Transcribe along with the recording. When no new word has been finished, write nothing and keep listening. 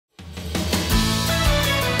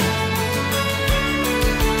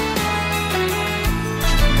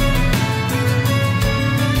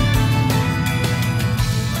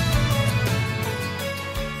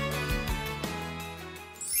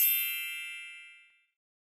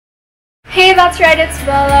Hey, that's right, it's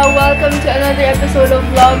Bella. Welcome to another episode of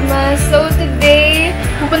Vlogmas. So today,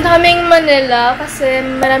 pupunta kaming Manila kasi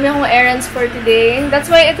marami akong errands for today. That's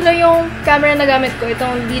why ito lang yung camera na gamit ko,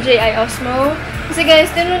 itong DJI Osmo. Kasi guys,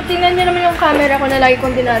 tingnan nyo naman yung camera ko na lagi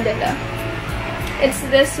kong dinadala. It's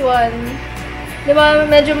this one. Diba,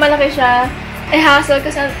 medyo malaki siya. Hassle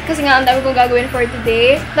kasi nga ang dami kong gagawin for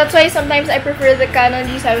today. That's why sometimes I prefer the Canon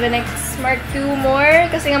G7X Mark II more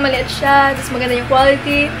kasi nga maliit siya, tapos maganda yung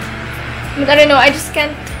quality. But I don't know, I just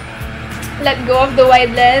can't let go of the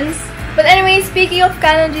wide lens. But anyway, speaking of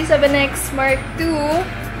Canon G7X Mark II,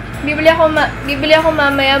 bibili ako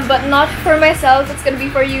mamaya, but not for myself. It's gonna be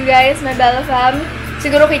for you guys, my Bella fam.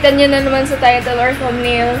 Siguro kita niyo na naman sa title or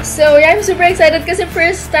thumbnail. So yeah, I'm super excited kasi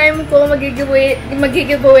first time ko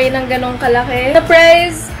mag-giveaway ng ganong kalaki na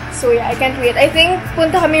prize. So yeah, I can't wait. I think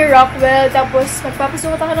punta kami Rockwell, tapos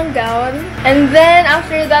magpapasuot ako ng gown. And then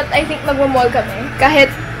after that, I think magmamall kami. Kahit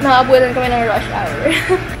nakaabutan kami ng rush hour.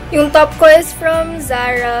 Yung top ko is from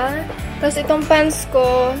Zara. Tapos itong pants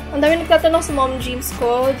ko, ang dami nagtatanong sa mom jeans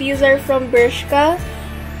ko. These are from Bershka.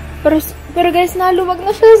 Pero guys, naluwag na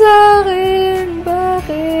siya sa akin.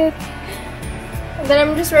 Bakit? And then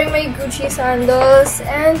I'm just wearing my Gucci sandals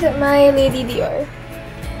and my Lady Dior.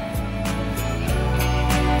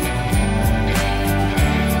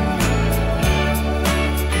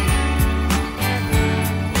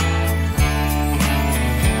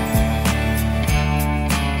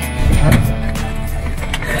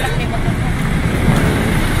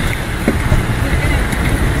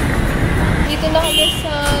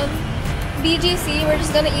 BGC, we're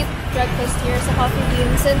just gonna eat breakfast here sa Coffee Bean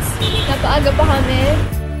since napaaga pa kami.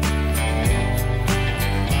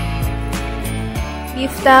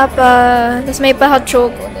 Beef tapa, tapos may pa hot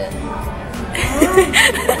choco din.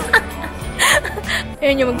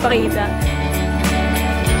 Ayun yung magpakita.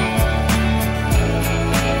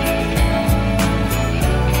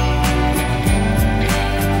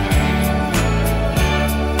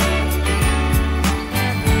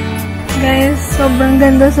 Guys, sobrang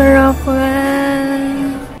ganda sa Rockwell.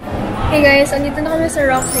 Hey guys, andito na kami sa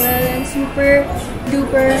Rockwell and super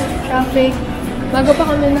duper traffic. Bago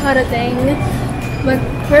pa kami nakarating. But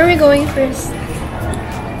where are we going first?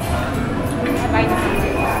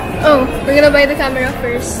 Oh, we're gonna buy the camera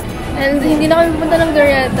first. And hindi na kami pupunta ng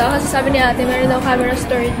Glorieta kasi sabi ni ate meron daw camera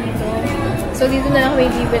store dito. So dito na lang kami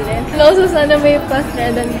bibili. And also sana may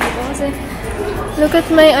pa-threadan dito kasi look at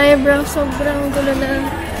my eyebrows, sobrang gulo na.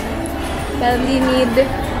 Badly need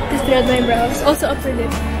to thread my brows. Also upper lip.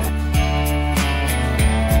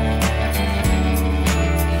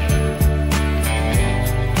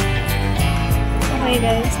 Okay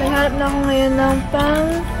guys, naghanap na ako ngayon ng pang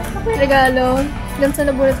regalo. Ganun sa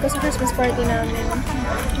nabulat ko sa Christmas party namin.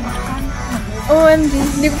 OMG,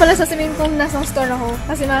 hindi ko pala sasabihin kung nasa store ako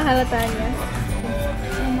kasi mahalata niya.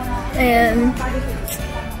 Ayan.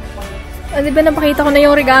 Diba napakita ko na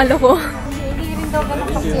yung regalo ko?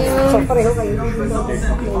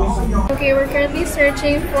 Okay, we're currently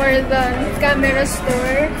searching for the camera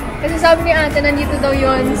store. Kasi sabi ni ate, nandito daw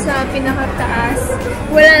yon sa pinakataas.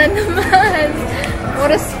 Wala na naman.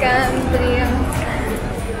 Oras ka, Andrea.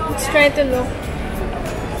 Let's try to look.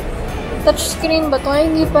 Touchscreen ba to?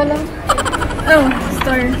 Ay, hindi pala. Oh,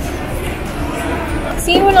 store.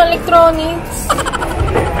 See, walang electronics.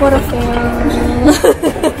 What a fail.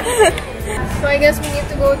 So I guess we need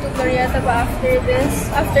to go to Glorieta pa after this.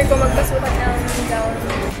 After ko magpasukat ng gown.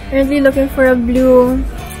 Currently looking for a blue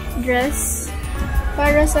dress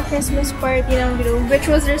para sa Christmas party ng Globe, which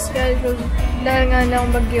was rescheduled dahil nga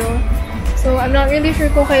ng bagyo. So I'm not really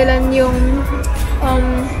sure kung kailan yung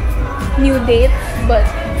new date, but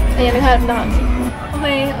ayan, naghanap na kami.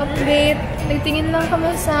 Okay, update. Nagtingin lang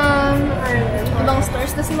kami sa ibang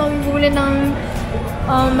stores kasi mamibuli ng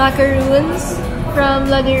macaroons from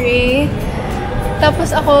La Ray.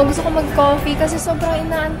 Tapos ako, gusto ko mag-coffee kasi sobrang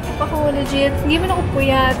inaantok ako, legit. Hindi man ako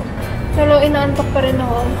puyat, pero inaantok pa rin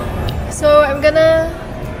ako. So, I'm gonna...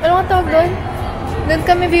 Ano nga tawag doon? Doon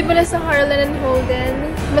kami bibili sa Harlan &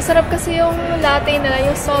 Holden. Masarap kasi yung latte nila,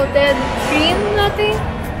 yung salted cream latte.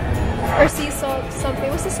 Or sea salt,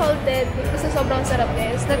 something. Basta salted. Basta sobrang sarap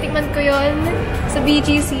guys. Natikman ko yon sa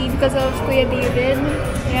BGC because of Kuya David.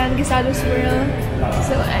 Ayan, Gisado Swirl.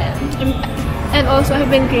 So, and also, I've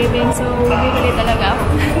been craving, so bibili talaga ako.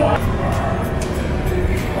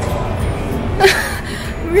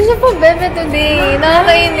 We're so po bebe today.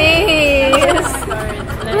 Nakakainis.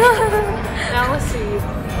 Ako sweet.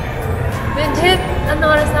 Legit,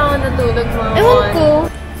 ano oras na ako natulog mo? Ewan ko.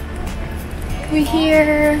 We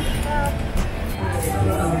here.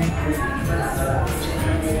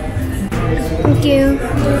 Thank you.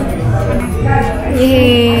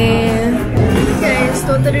 Yeah.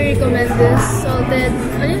 totally recommend this. Salted,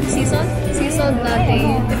 ano yun? Sea salt? Sea salt latte.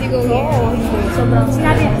 If you go here. Sobrang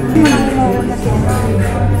sarap.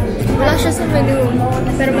 Wala siya sa menu.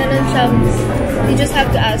 Pero meron siya. You just have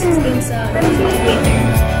to ask dun sa waiter.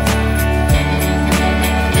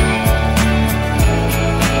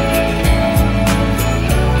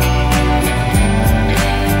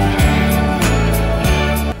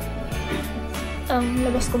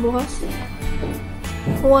 Labas ko bukas.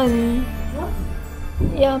 1.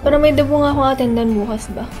 Yeah, pero may debo nga akong attendant bukas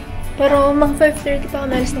ba? Pero mga 5:30 pa ako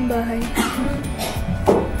malis ng bahay.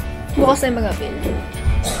 Bukas tayo mag-avail.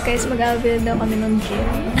 Guys, mag-avail daw kami ng gym.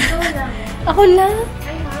 Ako lang?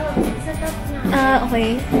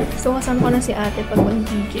 Okay. So, kasama ko na si ate pag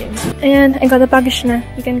mag-gym. Ayan, I got the package na.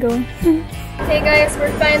 You can go. Hey guys,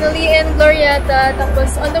 we're finally in Glorieta.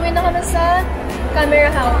 Tapos, on the way na kami sa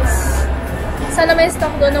camera house. Sana may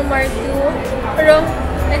stock doon ng Mark II. Pero,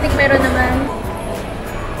 I think meron naman.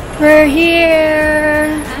 We're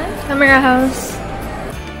here! Camera house.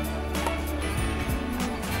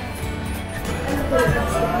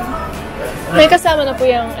 May kasama na po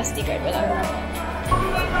yung SD card. Wala.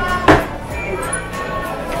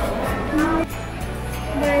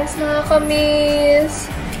 Guys, nakakamiss.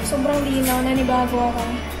 Sobrang linaw. Nanibago ako.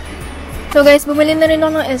 So guys, bumili na rin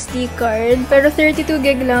ako ng SD card. Pero 32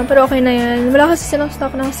 gig lang. Pero okay na yan. Wala kasi silang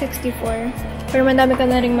stock ng 64. Pero madami ka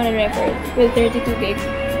na rin ma-record with 32 gig.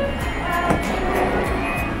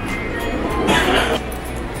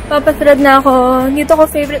 Papa-thread na ako. Dito ko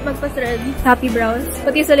favorite magpa-thread. Happy brows.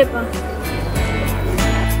 Pati sa lip ah.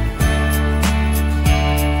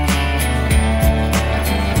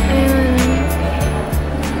 Ayun.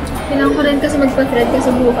 Kailangan ko rin kasi magpa-thread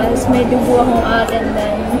kasi bukas. May dugo akong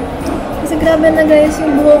attendant. Kasi grabe na guys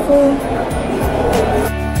yung buho ko.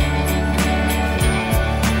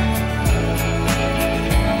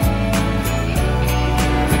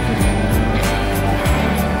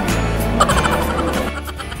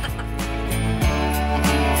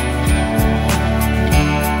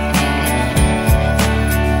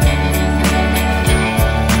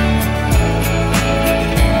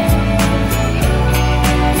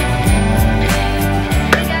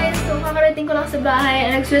 Bahay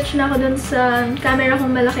and nag-switch na ako dun sa camera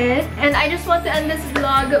kong malaki. And I just want to end this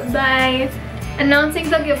vlog by announcing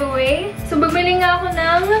the giveaway. So, bumili nga ako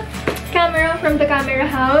ng camera from the camera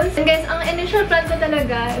house. And guys, ang initial plan ko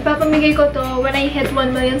talaga, ipapamigay ko to when I hit 1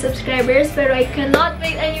 million subscribers. Pero I cannot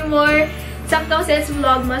wait anymore. Sakto kasi it's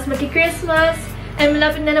VLOGMAS, Maki-Christmas, and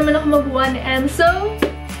malapit na naman ako mag-1M. So,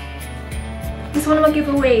 gusto ko na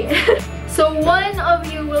mag-giveaway. So, one of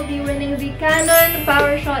you will be winning the Canon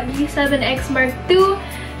PowerShot G7X Mark II.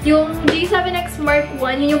 Yung G7X Mark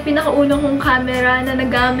I, yun yung pinakaunang kong camera na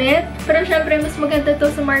nagamit. Pero syempre, mas maganda to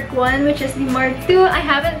sa Mark I, which is the Mark II. I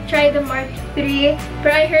haven't tried the Mark III,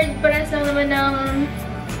 pero I heard parehas lang naman ng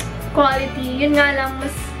quality. Yun nga lang,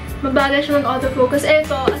 mas mabagal siya mag-autofocus.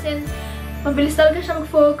 Ito, as in, mabilis talaga siya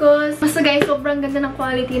mag-focus. Basta guys, sobrang ganda ng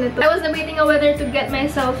quality na to. I was debating on whether to get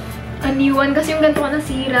myself a new one kasi yung ganito ko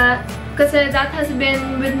nasira. Kasi that has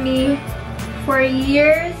been with me for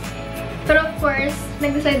years. Pero of course,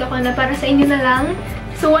 nag-decide ako na para sa inyo na lang.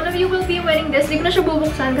 So one of you will be winning this. Hindi ko na siya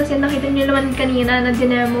bubuksan kasi nakita niyo naman kanina na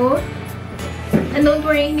dinemo. And don't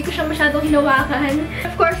worry, hindi ko siya masyadong hinawakan.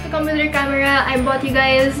 Of course, to come with your camera, I bought you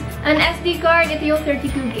guys an SD card. Ito yung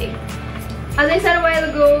 32 gig. As I said a while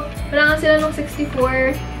ago, wala nga sila nung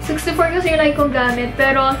 64. 64 kasi yung like kong gamit.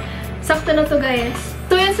 Pero sakto na to guys.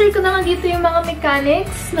 So, answer ko na lang dito yung mga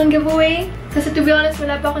mechanics ng giveaway. Kasi to be honest,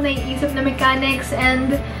 wala pa ako naiisip na mechanics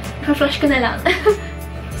and flash ko na lang.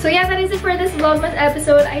 So yeah, that is it for this Vlogmas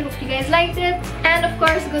episode. I hope you guys liked it. And of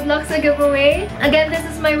course, good luck sa giveaway. Again, this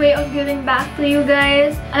is my way of giving back to you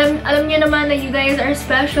guys. Alam niyo naman na you guys are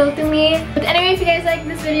special to me. But anyway, if you guys like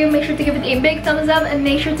this video, make sure to give it a big thumbs up and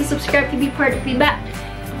make sure to subscribe to be part of the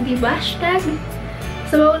hashtag.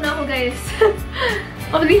 Sabaw na ako guys.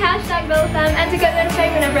 Of the hashtag BellaFam and to get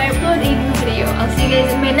notified whenever I upload a new video. I'll see you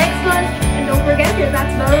guys in my next one. And don't forget your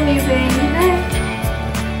ThatsBella amazing. Bye!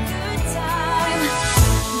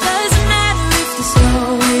 Doesn't matter if the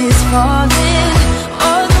snow is falling.